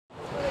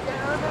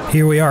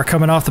Here we are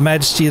coming off the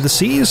Majesty of the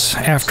Seas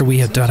after we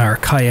have done our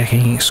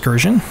kayaking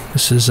excursion.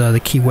 This is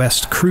the Key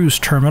West Cruise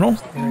Terminal.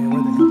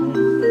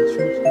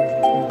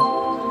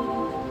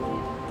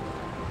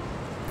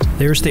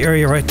 There's the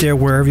area right there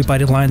where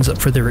everybody lines up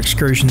for their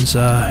excursions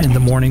in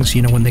the mornings,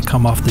 you know, when they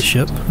come off the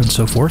ship and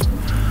so forth.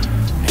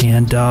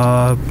 And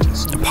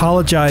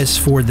apologize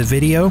for the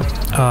video.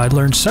 I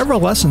learned several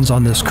lessons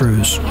on this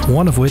cruise,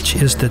 one of which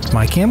is that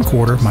my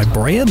camcorder, my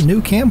brand new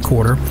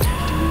camcorder,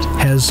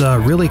 has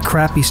really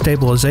crappy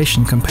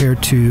stabilization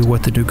compared to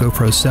what the new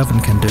GoPro 7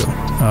 can do,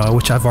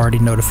 which I've already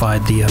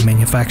notified the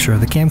manufacturer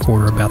of the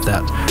camcorder about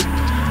that.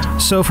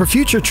 So for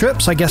future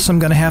trips, I guess I'm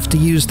going to have to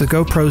use the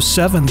GoPro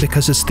 7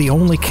 because it's the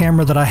only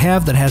camera that I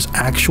have that has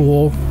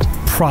actual,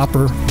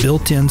 proper,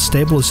 built-in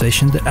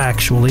stabilization that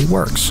actually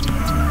works.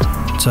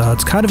 So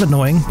it's kind of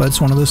annoying, but it's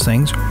one of those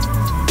things.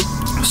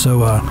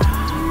 So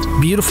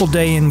beautiful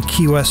day in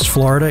Key West,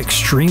 Florida,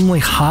 extremely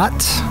hot.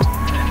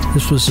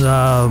 This was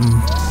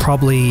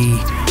probably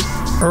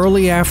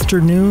early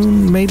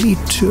afternoon, maybe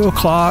 2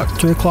 o'clock,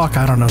 3 o'clock,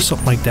 I don't know,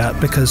 something like that.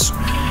 Because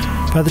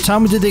by the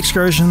time we did the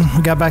excursion,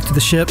 we got back to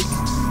the ship,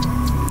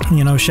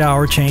 you know,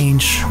 shower,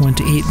 change, went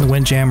to eat in the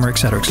Windjammer,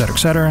 etc., etc.,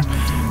 etc.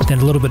 Then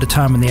a little bit of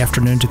time in the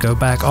afternoon to go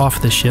back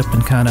off the ship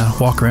and kind of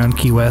walk around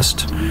Key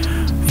West.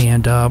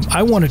 And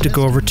I wanted to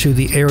go over to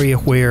the area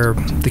where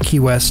the Key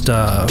West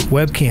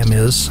webcam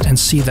is and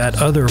see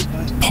that other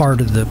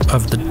part of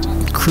the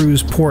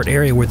cruise port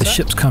area where the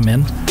ships come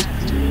in.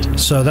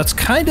 So that's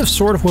kind of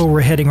sort of where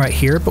we're heading right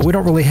here, but we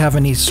don't really have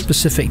any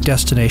specific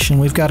destination.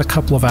 We've got a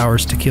couple of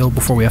hours to kill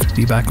before we have to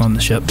be back on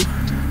the ship.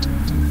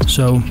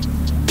 So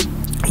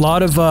a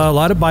lot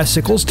of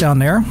bicycles down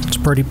there. It's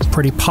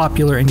pretty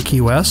popular in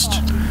Key West.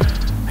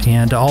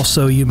 And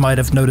also you might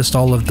have noticed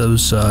all of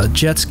those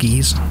jet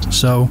skis.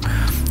 So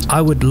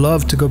I would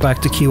love to go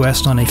back to Key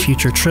West on a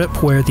future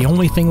trip where the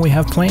only thing we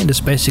have planned is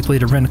basically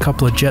to rent a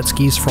couple of jet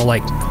skis for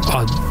like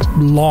a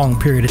long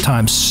period of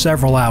time,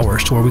 several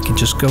hours, to where we can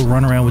just go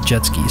run around with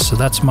jet skis. So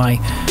that's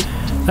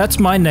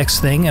my next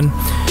thing. And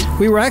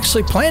we were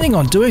actually planning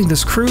on doing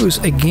this cruise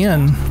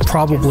again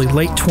probably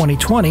late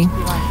 2020.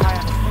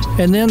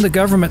 And then the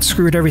government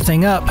screwed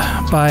everything up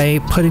by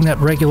putting that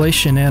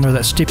regulation in, or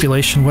that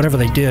stipulation, whatever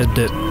they did,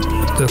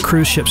 that the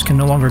cruise ships can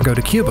no longer go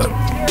to Cuba.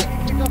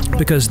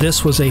 Because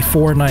this was a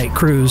 4-night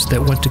cruise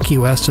that went to Key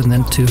West and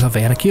then to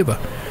Havana, Cuba.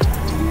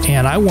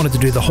 And I wanted to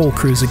do the whole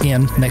cruise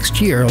again next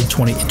year in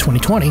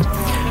 2020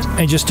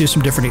 and just do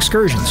some different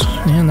excursions.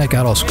 And that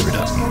got all screwed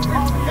up.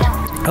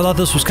 I thought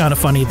this was kind of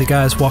funny. The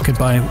guys walking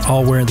by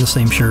all wearing the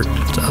same shirt. So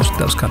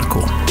that was kind of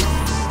cool.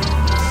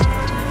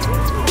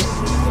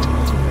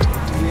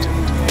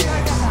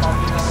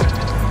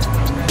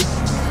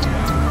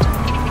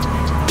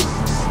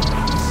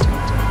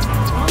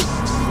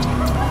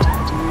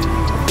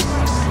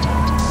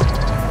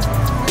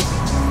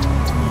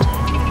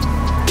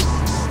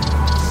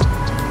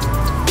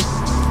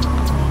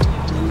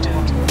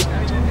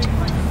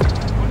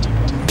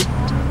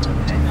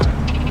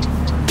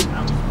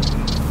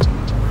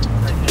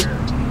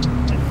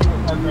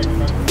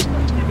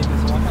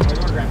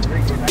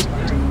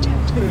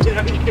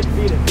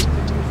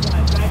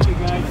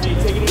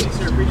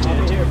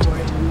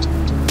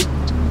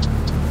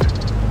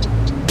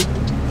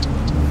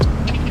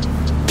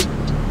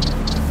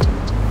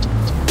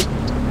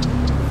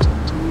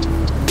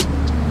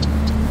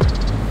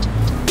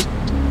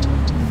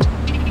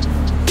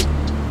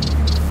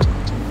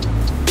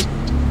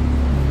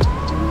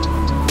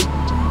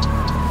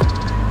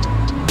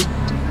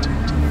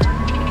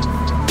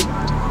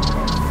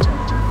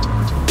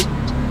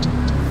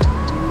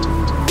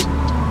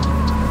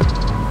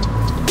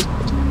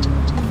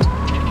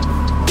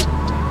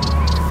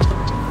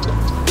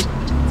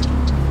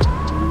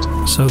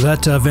 So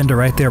that vendor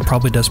right there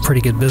probably does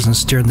pretty good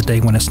business during the day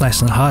when it's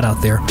nice and hot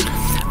out there.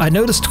 I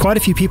noticed quite a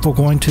few people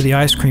going to the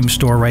ice cream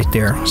store right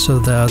there, so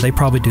they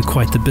probably do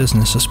quite the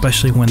business,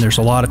 especially when there's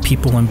a lot of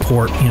people in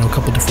port, you know, a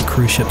couple different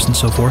cruise ships and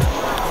so forth.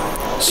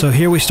 So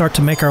here we start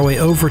to make our way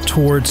over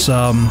towards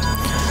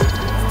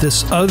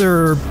this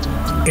other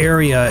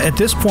area. At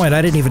this point,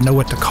 I didn't even know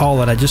what to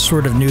call it. I just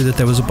sort of knew that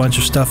there was a bunch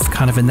of stuff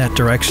kind of in that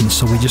direction,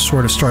 so we just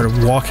sort of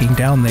started walking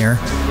down there,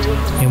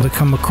 and we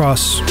come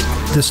across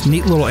this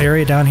neat little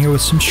area down here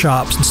with some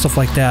shops and stuff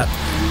like that,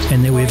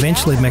 and then we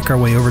eventually make our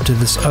way over to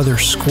this other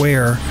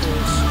square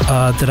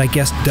that I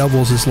guess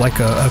doubles as like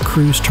a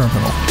cruise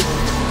terminal.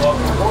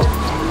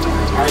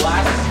 Our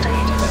last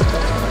train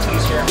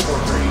is here at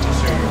 4:30, just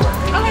so you're aware.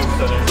 Okay.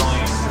 So there's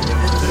only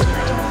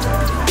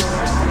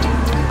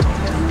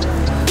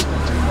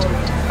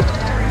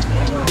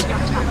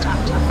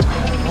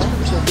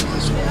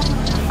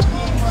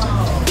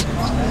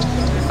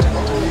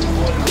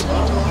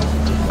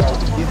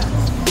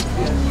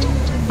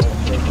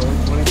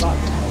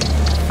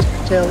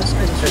Yeah, let's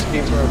make a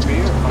 15 for a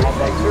beer. I'll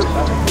take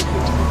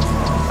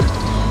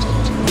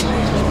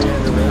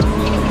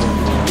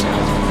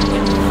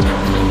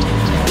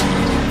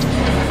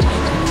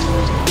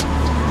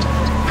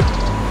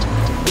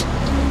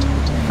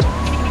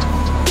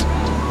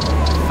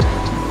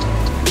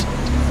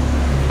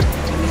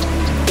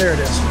There it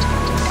is.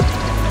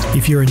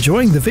 If you're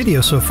enjoying the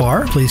video so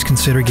far, please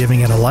consider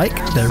giving it a like.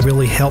 That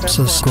really helps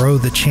us grow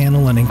the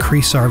channel and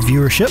increase our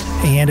viewership.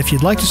 And if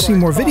you'd like to see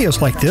more videos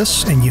like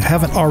this and you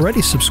haven't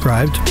already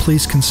subscribed,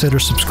 please consider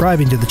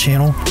subscribing to the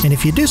channel. And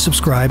if you do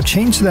subscribe,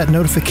 change that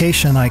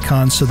notification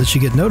icon so that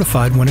you get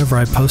notified whenever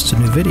I post a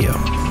new video.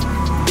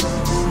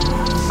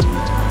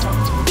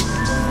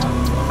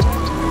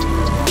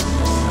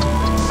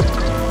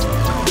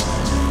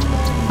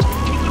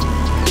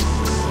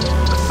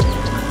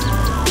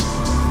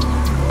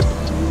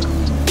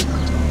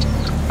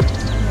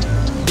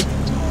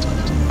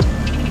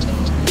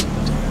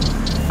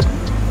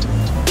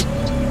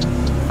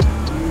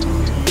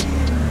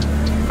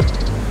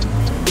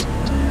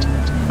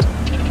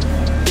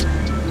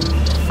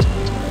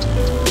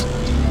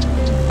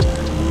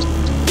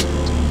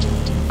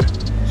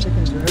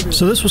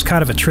 So this was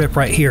kind of a trip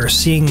right here,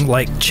 seeing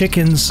like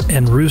chickens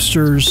and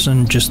roosters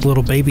and just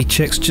little baby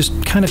chicks,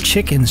 just kind of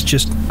chickens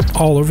just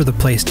all over the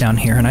place down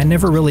here. And I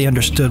never really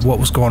understood what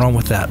was going on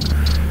with that.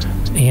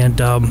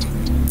 And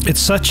it's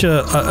such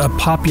a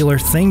popular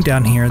thing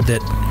down here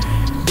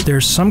that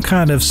there's some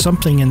kind of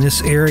something in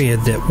this area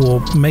that will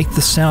make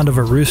the sound of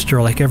a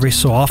rooster like every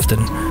so often.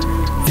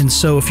 And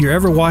so if you're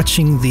ever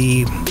watching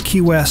the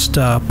Key West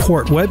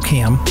port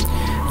webcam,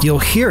 you'll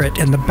hear it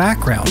in the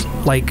background,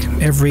 like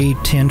every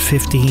 10,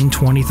 15,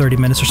 20, 30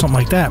 minutes or something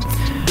like that.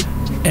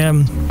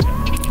 And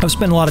I've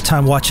spent a lot of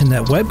time watching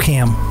that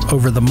webcam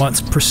over the months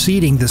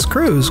preceding this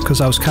cruise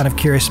because I was kind of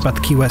curious about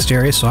the Key West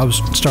area, so I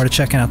started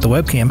checking out the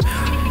webcam.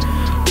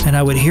 And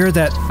I would hear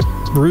that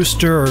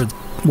rooster or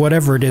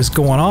whatever it is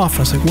going off. I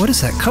was like, what is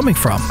that coming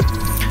from?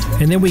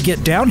 And then we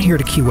get down here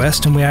to Key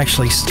West and we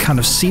actually kind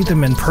of see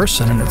them in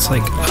person, and it's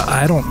like,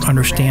 I don't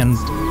understand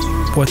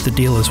what the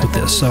deal is with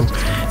this. So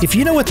if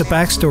you know what the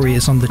backstory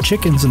is on the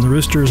chickens and the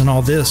roosters and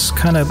all this,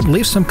 kind of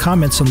leave some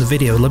comments on the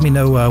video. Let me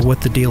know what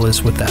the deal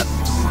is with that.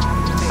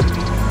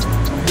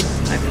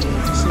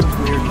 Seems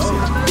weird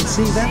to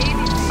see that.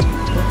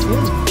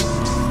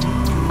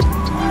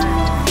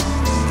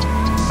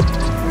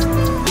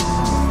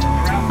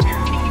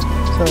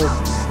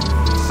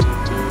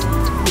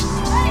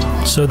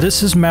 So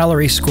this is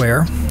Mallory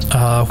Square.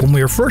 When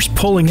we were first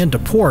pulling into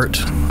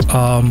port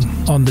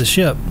on the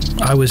ship,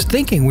 I was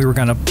thinking we were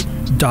going to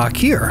dock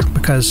here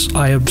because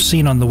I have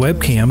seen on the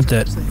webcam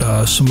that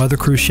some other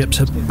cruise ships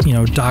have,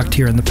 docked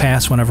here in the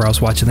past whenever I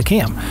was watching the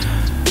cam.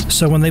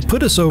 So when they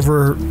put us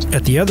over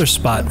at the other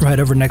spot, right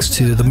over next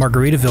to the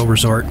Margaritaville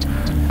Resort,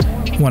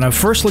 when I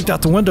first looked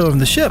out the window of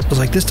the ship, I was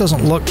like, this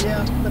doesn't look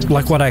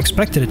like what I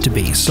expected it to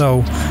be.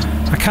 So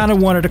I kind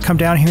of wanted to come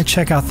down here and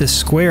check out this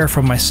square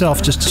for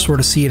myself just to sort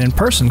of see it in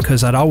person,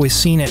 because I'd always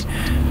seen it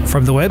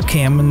from the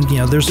webcam, and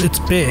it's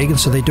big, and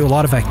so they do a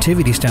lot of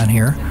activities down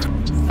here.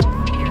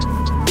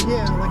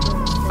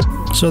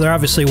 So there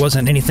obviously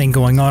wasn't anything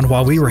going on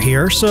while we were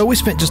here, so we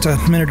spent just a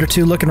minute or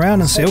two looking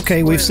around and say,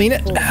 okay, we've seen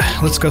it,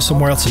 let's go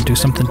somewhere else and do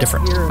something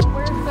different. Where's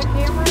the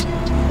camera?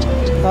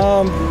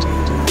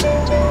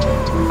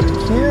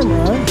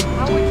 Camera.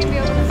 How would you be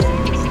able to see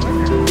the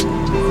square?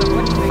 So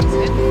what makes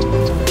it?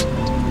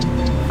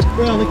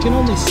 Well, they can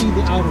only see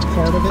the outer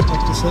part of it,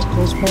 like the slip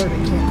close part.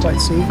 They can't quite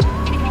see.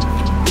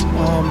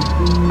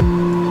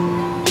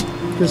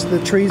 Because the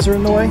trees are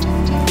in the way.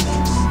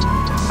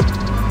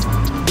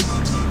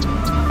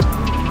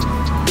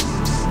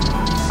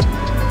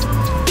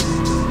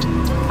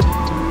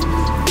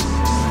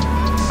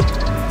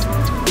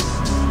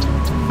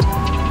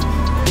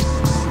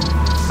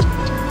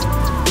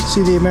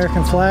 See the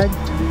American flag?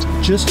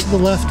 Just to the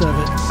left of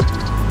it,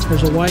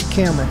 there's a white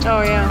camera.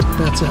 Oh yeah.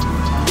 That's it.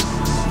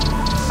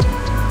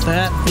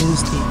 That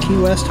is the Key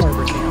West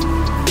Harbor Cam.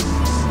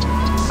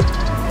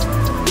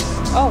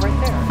 Oh, right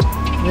there.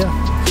 Yeah.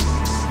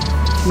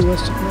 Key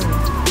West Aquarium.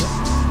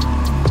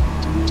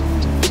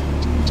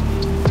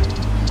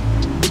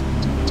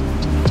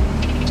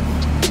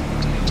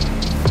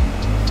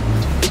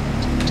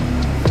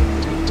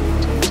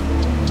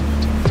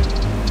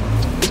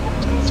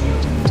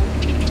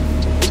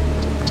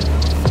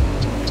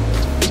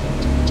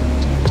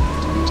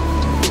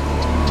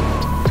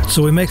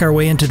 So we make our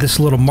way into this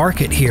little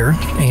market here,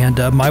 and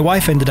my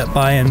wife ended up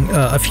buying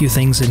a few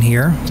things in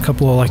here, a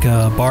couple of like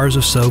bars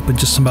of soap and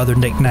just some other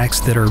knickknacks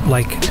that are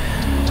like,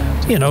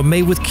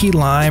 made with key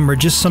lime or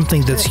just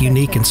something that's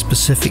unique and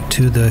specific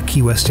to the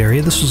Key West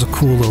area. This was a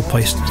cool little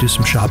place to do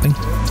some shopping.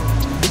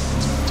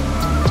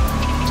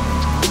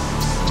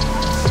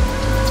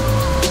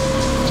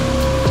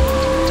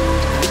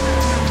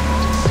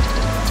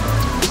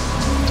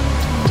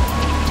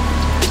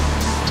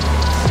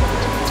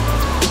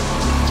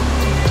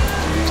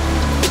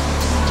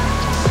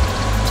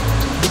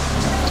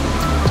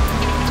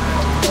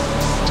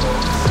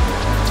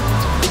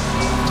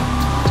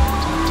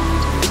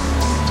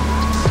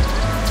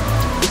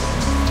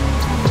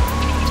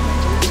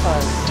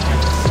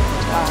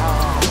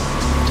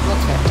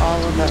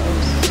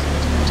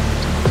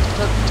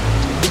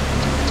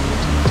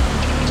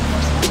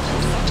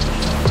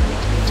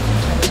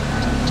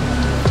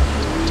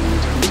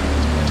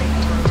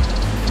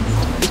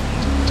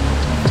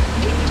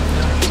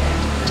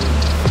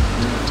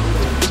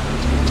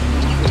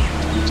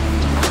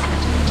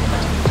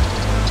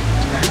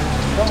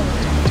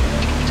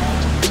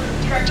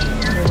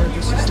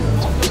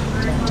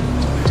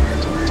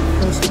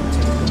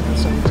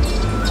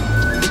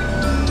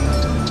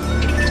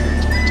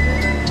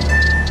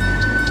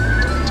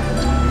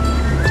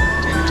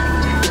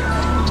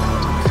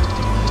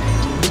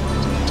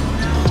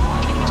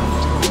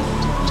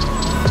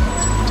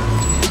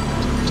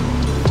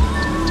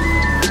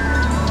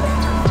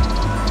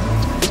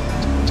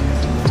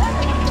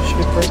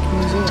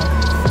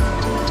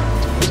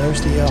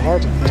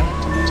 harbor camp.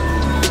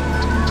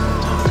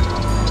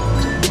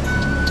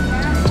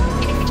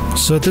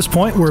 So at this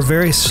point, we're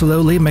very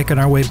slowly making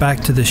our way back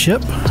to the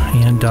ship,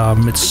 and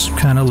it's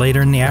kind of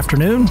later in the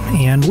afternoon,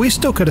 and we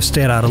still could have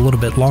stayed out a little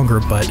bit longer,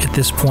 but at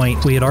this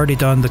point, we had already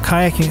done the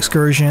kayaking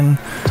excursion.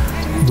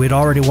 We'd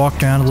already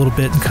walked around a little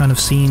bit and kind of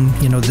seen,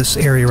 you know, this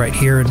area right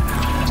here, and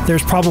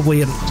there's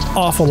probably an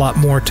awful lot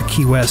more to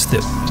Key West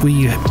that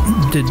we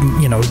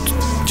didn't, you know,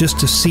 just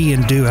to see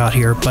and do out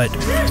here, but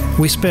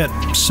we spent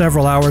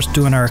several hours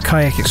doing our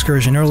kayak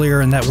excursion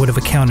earlier, and that would have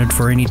accounted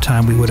for any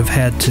time we would have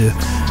had to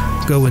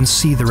go and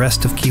see the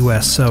rest of Key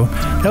West. So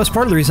that was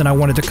part of the reason I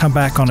wanted to come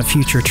back on a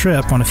future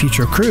trip, on a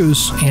future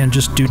cruise, and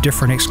just do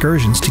different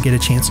excursions to get a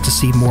chance to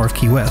see more of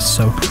Key West.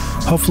 So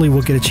hopefully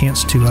we'll get a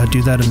chance to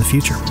do that in the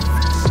future.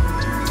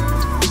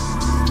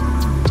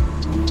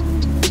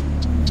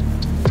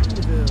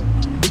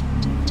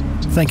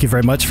 Thank you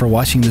very much for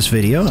watching this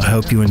video. I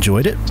hope you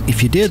enjoyed it.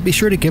 If you did, be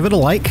sure to give it a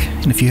like.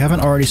 And if you haven't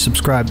already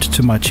subscribed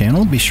to my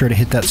channel, be sure to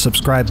hit that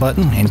subscribe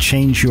button and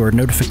change your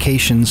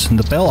notifications and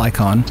the bell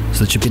icon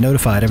so that you'll be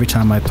notified every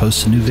time I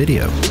post a new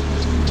video.